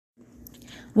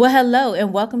Well, hello,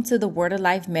 and welcome to the Word of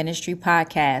Life Ministry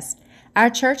podcast. Our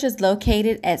church is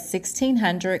located at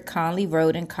 1600 Conley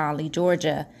Road in Conley,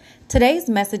 Georgia. Today's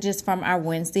message is from our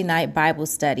Wednesday night Bible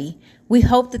study. We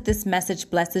hope that this message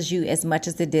blesses you as much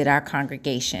as it did our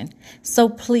congregation. So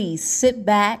please sit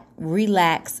back,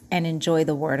 relax, and enjoy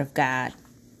the Word of God.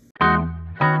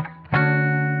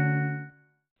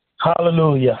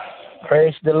 Hallelujah.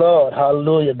 Praise the Lord.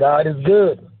 Hallelujah. God is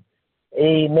good.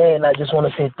 Amen. I just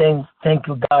want to say thank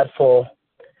you, God, for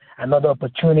another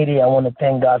opportunity. I want to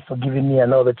thank God for giving me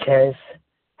another chance,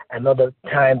 another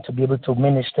time to be able to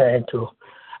minister and to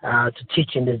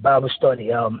teach in this Bible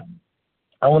study. I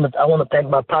want to thank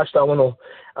my pastor. I want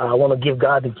to give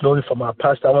God the glory for my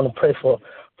pastor. I want to pray for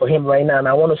him right now. And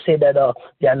I want to say that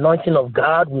the anointing of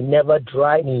God will never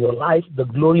dry in your life. The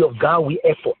glory of God will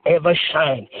forever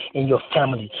shine in your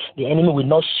family. The enemy will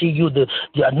not see you. The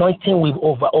anointing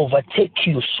will overtake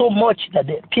you so much that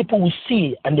the people will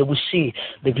see and they will see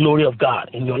the glory of God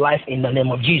in your life in the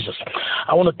name of Jesus.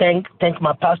 I want to thank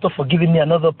my pastor for giving me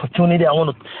another opportunity. I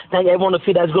want to thank everyone of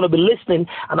you that's going to be listening.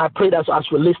 And I pray that as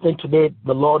we're listening today,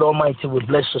 the Lord Almighty will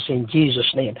bless us in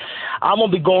Jesus' name. I'm going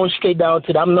to be going straight down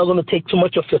to that. I'm not going to take too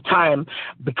much of your time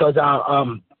because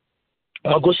I'll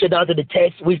go straight down to the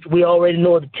text. We already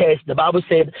know the text. The Bible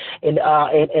said in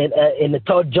the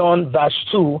 3rd John verse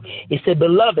 2, it said,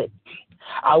 "Beloved,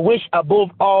 I wish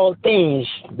above all things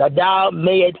that thou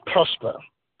mayest prosper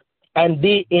and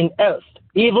be in health,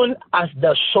 even as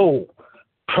the soul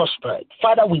prospered."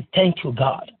 Father, we thank you,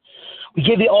 God. We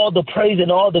give you all the praise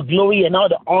and all the glory and all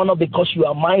the honor because you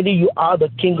are mighty. You are the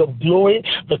King of glory,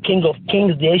 the King of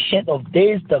kings, the Ancient of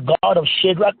days, the God of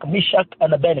Shadrach, Meshach,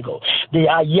 and Abednego. The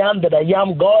I am that I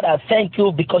am, God. I thank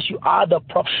you because you are the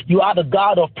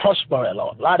God of prosperity,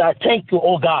 Lord. Lord, I thank you,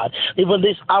 oh God. Even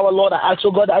this hour, Lord, I ask,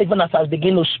 oh God, even as I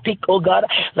begin to speak, oh God,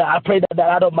 that I pray that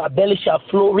out of my belly shall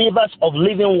flow rivers of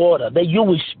living water, that you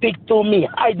will speak to me.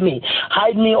 Hide me,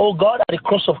 oh God, at the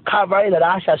cross of Calvary, that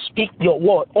I shall speak your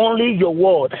word, only your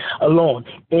word alone.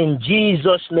 In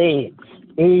Jesus' name.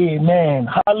 Amen.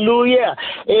 Hallelujah.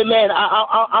 Amen.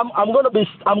 I'm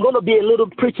gonna be a little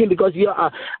preaching because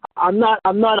I'm not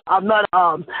a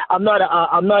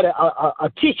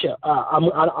teacher.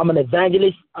 I'm an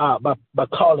evangelist by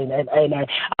calling, and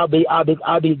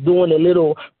I'll be doing a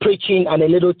little preaching and a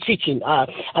little teaching.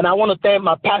 And I want to thank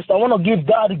my pastor. I want to give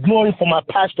God the glory for my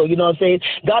pastor. You know what I'm saying?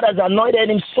 God has anointed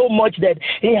him so much that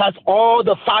he has all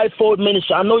the fivefold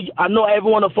ministry. I know every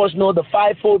one of us know the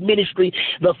fivefold ministry.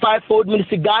 The fivefold ministry.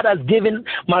 God has given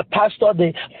my pastor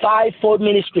the fivefold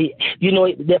ministry. You know,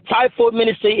 the fivefold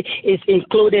ministry is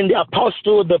including the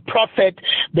apostle, the prophet,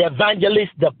 the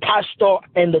evangelist, the pastor,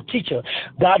 and the teacher.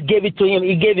 God gave it to him.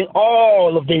 He gave him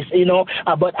all of this, you know.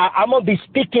 But I'm going to be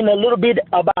speaking a little bit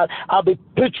about, I'll be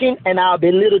preaching and I'll be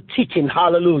a little teaching.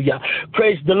 Hallelujah.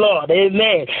 Praise the Lord.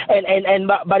 Amen. And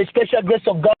by the special grace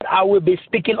of God, I will be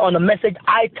speaking on a message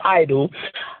I titled,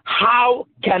 "How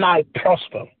Can I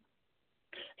Prosper?"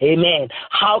 Amen.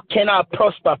 How can I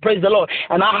prosper? Praise the Lord.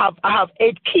 And I have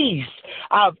 8 keys.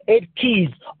 I have 8 keys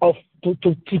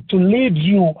to lead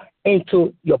you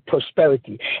into your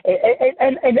prosperity.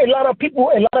 And a lot of people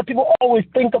always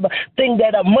think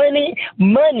that money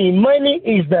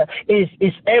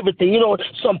is everything. You know,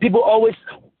 some people always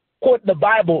quote the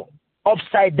Bible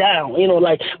upside down, you know,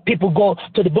 like people go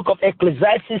to the book of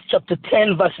Ecclesiastes chapter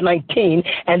 10 verse 19,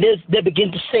 and they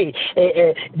begin to say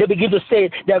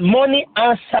that money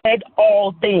answered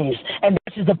all things, and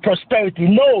this is the prosperity.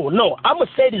 No, I'm gonna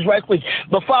say this right quick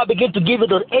before I begin to give you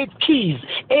the 8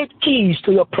 keys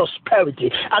to your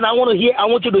prosperity. And I want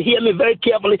you to hear me very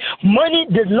carefully. Money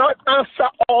does not answer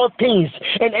all things,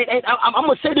 and I'm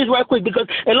gonna say this right quick because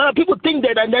a lot of people think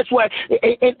that, and that's why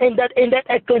in that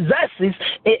Ecclesiastes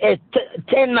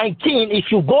 10:19,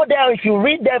 if you go down, if you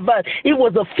read that verse, it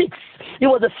was a fix. It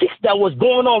was a fix that was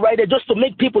going on right there just to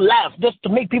make people laugh, just to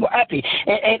make people happy.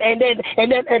 And then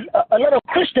a lot of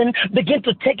Christians begin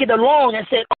to take it along and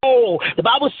say, oh, the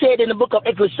Bible said in the book of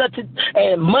Ecclesiastes,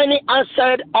 money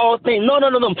answered all things. No.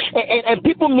 And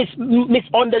people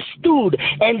misunderstood,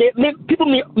 and people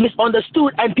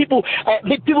misunderstood, and people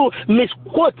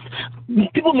misquote.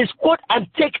 People misquote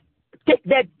and take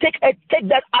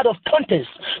that out of context.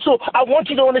 So I want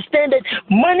you to understand that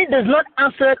money does not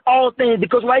answer all things,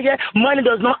 because right here, money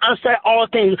does not answer all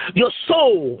things. Your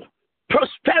soul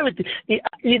prosperity.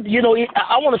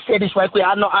 I want to say this right quick.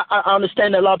 I know I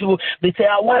understand that a lot of people, they say,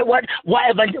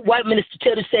 why Minister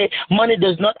Chiedu say money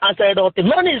does not answer it all things.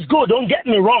 Money is good. Don't get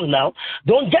me wrong now.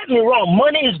 Don't get me wrong.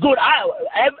 Money is good.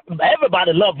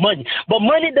 Everybody loves money, but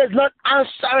money does not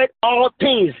answer it all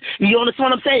things. You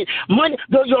understand what I'm saying? Money,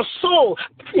 your soul.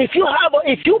 If you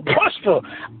prosper,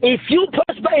 if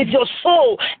your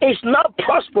soul is not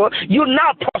prosper, you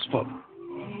not prosper.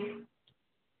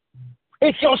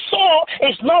 If your soul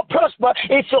is not prosper,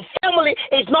 if your family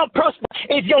is not prosper,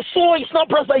 if your soul is not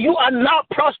prosper, you are not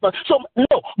prosper. So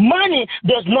no, money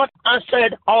does not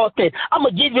answer all things. I'm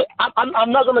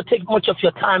not gonna take much of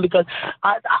your time because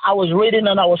I was reading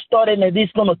and I was studying, and this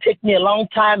is gonna take me a long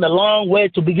time, a long way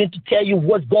to begin to tell you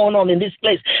what's going on in this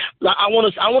place. I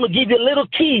want to give you little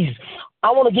keys. I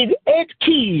want to give you 8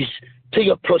 keys to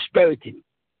your prosperity.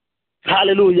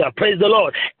 Hallelujah. Praise the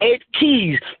Lord. 8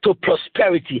 keys to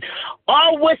prosperity.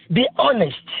 Always be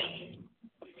honest.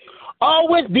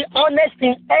 Always be honest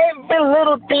in every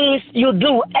little thing you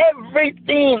do.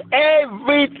 Everything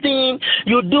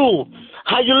you do.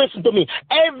 How you listen to me?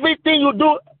 Everything you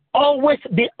do, always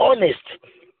be honest.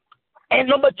 And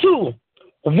number 2,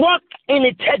 walk in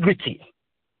integrity.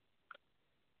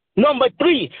 Number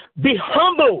 3, be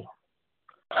humble.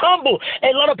 Humble.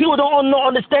 A lot of people don't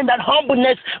understand that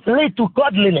humbleness leads to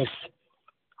godliness.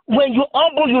 When you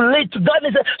humble, you lead to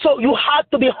godliness. So you have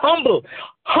to be humble.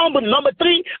 Humble. Number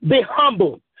 3, be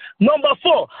humble. Number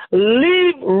 4,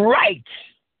 live right.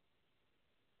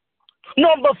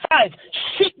 Number 5,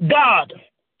 seek God.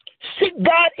 Seek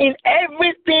God in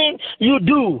everything you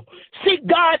do. Seek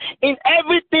God in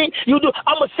everything you do.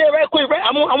 I'm going to say right quick, right?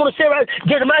 I'm going to say right,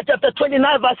 Jeremiah chapter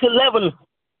 29, verse 11.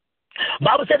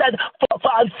 Bible said that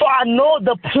for I know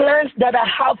the plans that I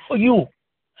have for you.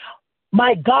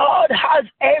 My God has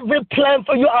every plan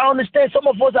for you. I understand some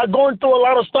of us are going through a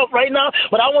lot of stuff right now,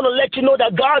 but I want to let you know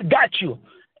that God got you.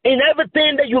 In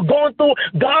everything that you're going through,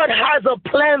 God has a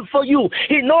plan for you.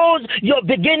 He knows your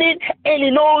beginning and He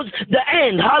knows the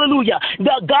end. Hallelujah.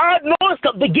 That God knows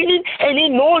the beginning and He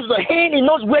knows the end. He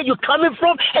knows where you're coming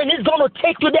from, and He's going to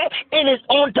take you there in His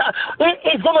own time.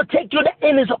 He's going to take you there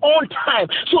in His own time.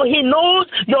 So He knows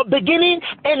your beginning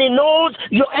and He knows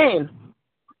your end.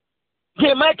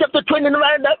 Jeremiah chapter 29,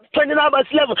 verse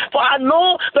 11. For I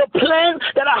know the plans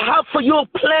that I have for you,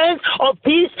 plans of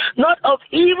peace, not of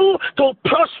evil, to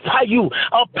prosper you.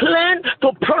 A plan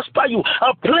to prosper you.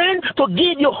 A plan to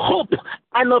give you hope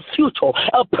and a future.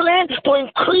 A plan to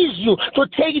increase you, to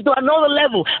take you to another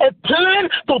level. A plan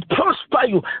to prosper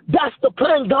you. That's the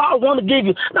plan God wants to give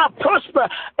you. Now prosper,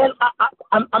 and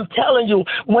I'm telling you,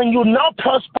 when you not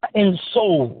prosper in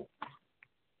soul,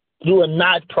 you will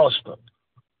not prosper.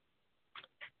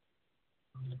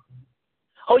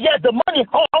 Oh, yeah, the money.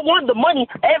 Oh, I want the money.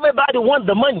 Everybody wants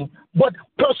the money. But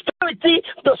prosperity,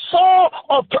 the soul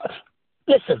of...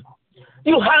 Listen,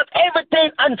 you have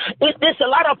everything, and there's a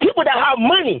lot of people that have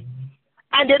money,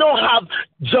 and they don't have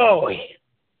joy.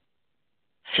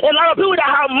 A lot of people that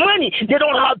have money, they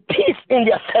don't have peace in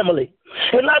their family.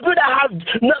 A lot of people that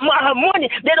have money,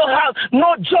 they don't have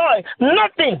no joy,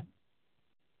 nothing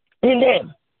in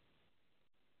them.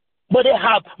 But they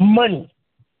have money.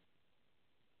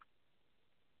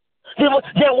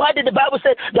 Then why did the Bible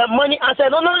say that money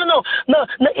answered? No.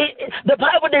 The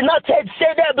Bible did not say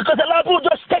that, because a lot of people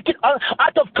just take it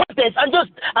out of context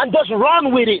and just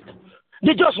run with it.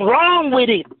 They just run with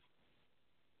it.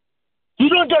 You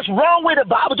don't just run with the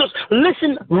Bible. Just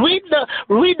listen, read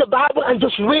the Bible, and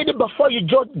just read it before you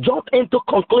jump into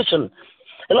conclusion.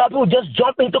 A lot of people just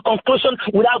jump into conclusion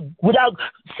without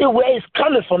see where it's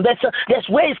coming from. That's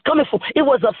where it's coming from. It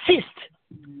was a feast.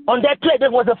 On that plate,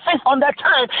 there was a feast on that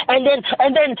time, and then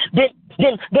they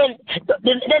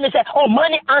said, "Oh,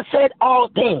 money answered all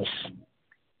things."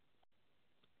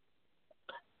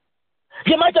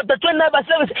 Jeremiah chapter 29, verse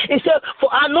 7, it said,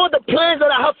 "For I know the plans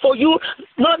that I have for you,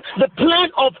 not the plan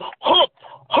of hope.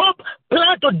 Hope,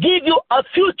 plan to give you a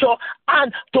future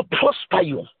and to prosper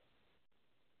you."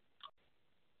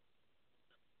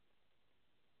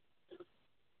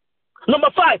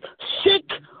 Number 5,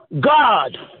 seek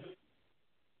God.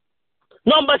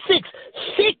 Number 6,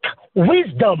 seek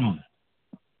wisdom.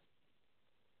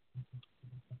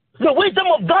 The wisdom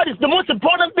of God is the most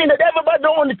important thing that everybody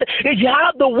don't understand. If you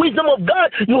have the wisdom of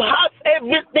God, you have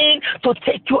everything to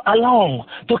take you along,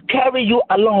 to carry you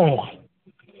along.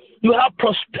 You have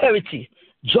prosperity,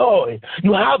 joy.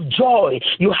 You have joy.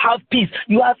 You have peace.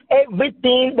 You have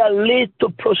everything that leads to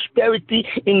prosperity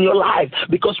in your life.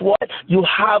 Because what? You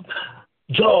have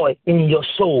joy in your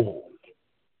soul.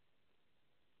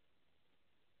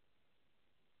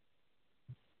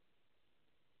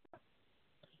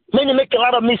 Many make a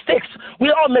lot of mistakes.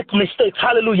 We all make mistakes.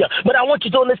 Hallelujah. But I want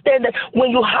you to understand that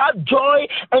when you have joy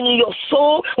in your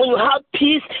soul, when you have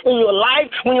peace in your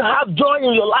life, when you have joy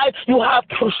in your life, you have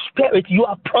prosperity. You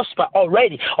are prosper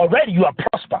already. Already you are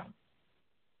prosper.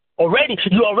 Already,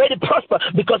 you already prosper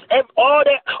because all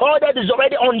that is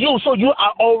already on you. So you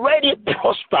are already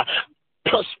prosper.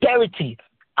 Prosperity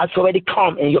has already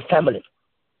come in your family.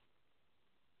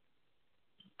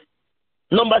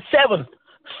 Number 7,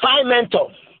 find mentor.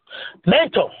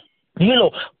 Mentor,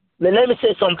 let me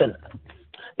say something.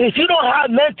 If you don't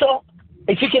have mentor,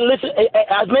 if you can listen,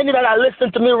 as many that are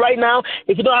listening to me right now,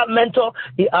 if you don't have mentor,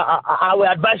 I will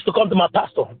advise you to come to my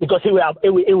pastor because he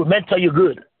will mentor you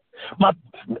good.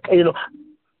 He will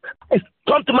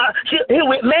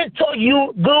mentor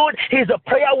you good. He's a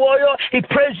prayer warrior. He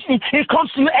prays. He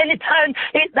comes to you anytime.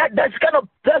 That's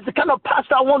the kind of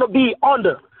pastor I want to be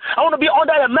under. I want to be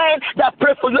under a man that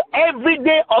prays for you every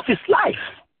day of his life.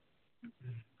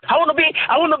 I want to be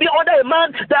under a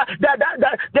man that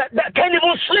can't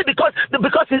even sleep because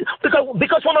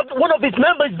one of his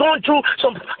members is going through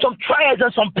some trials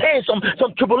and some pain,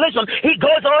 some tribulation. He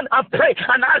goes on and pray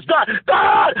and asks God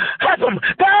help him,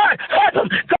 God help him,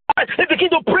 God. He begins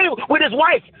to pray with his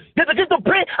wife. They begin to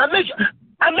pray and make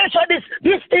sure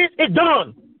this is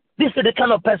done. This is the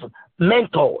kind of person.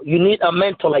 Mentor. You need a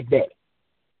mentor like that.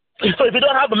 So if you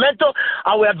don't have a mentor,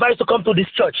 I will advise you to come to this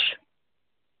church.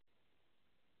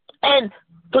 And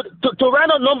to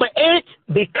round out number 8,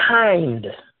 be kind.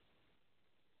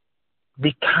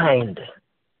 Be kind.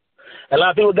 A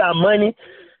lot of people got money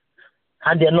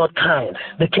and they're not kind.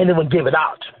 They can't even give it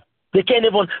out. They can't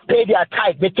even pay their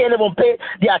tithe. They can't even pay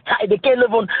their tithe. They can't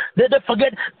even, they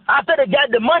forget, after they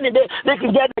get the money, they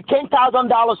can get the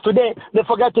 $10,000 today. They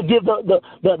forget to give the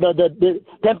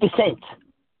 10%.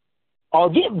 Or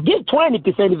give 20%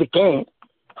 if you can.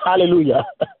 Hallelujah.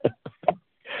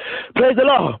 Praise the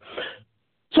Lord.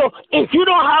 So if you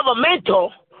don't have a mentor,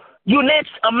 you need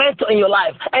a mentor in your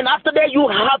life. And after that, you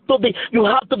have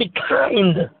to be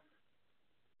kind.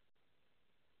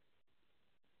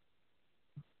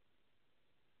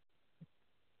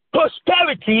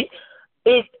 Prosperity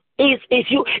is if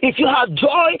you have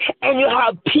joy and you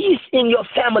have peace in your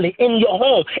family, in your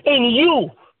home, in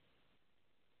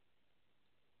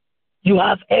you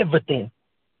have everything.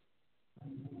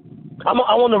 I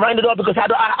want to round it up because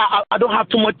I don't have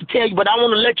too much to tell you, but I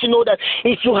want to let you know that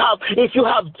if you have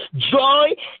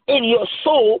joy in your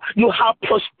soul, you have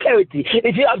prosperity.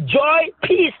 If you have joy,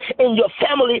 peace in your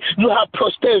family, you have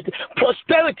prosperity.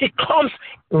 Prosperity comes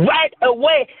right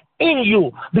away in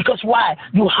you because why?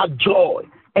 You have joy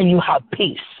and you have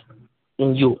peace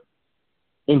in you.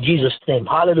 In Jesus' name.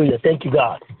 Hallelujah. Thank you,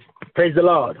 God. Praise the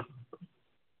Lord.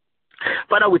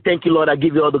 Father, we thank you, Lord. I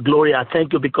give you all the glory. I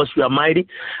thank you because you are mighty.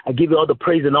 I give you all the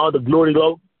praise and all the glory,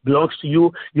 Lord, belongs to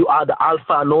you. You are the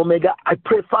Alpha and Omega. I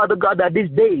pray, Father God, that these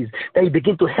days that you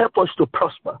begin to help us to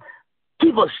prosper.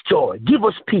 Give us joy. Give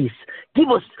us peace. Give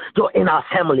us joy in our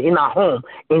family, in our home.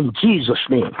 In Jesus'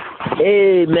 name.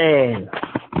 Amen.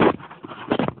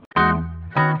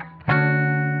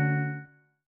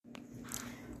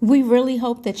 We really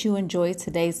hope that you enjoyed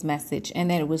today's message and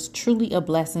that it was truly a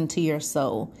blessing to your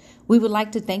soul. We would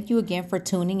like to thank you again for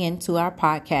tuning in to our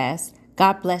podcast.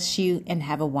 God bless you and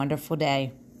have a wonderful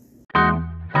day.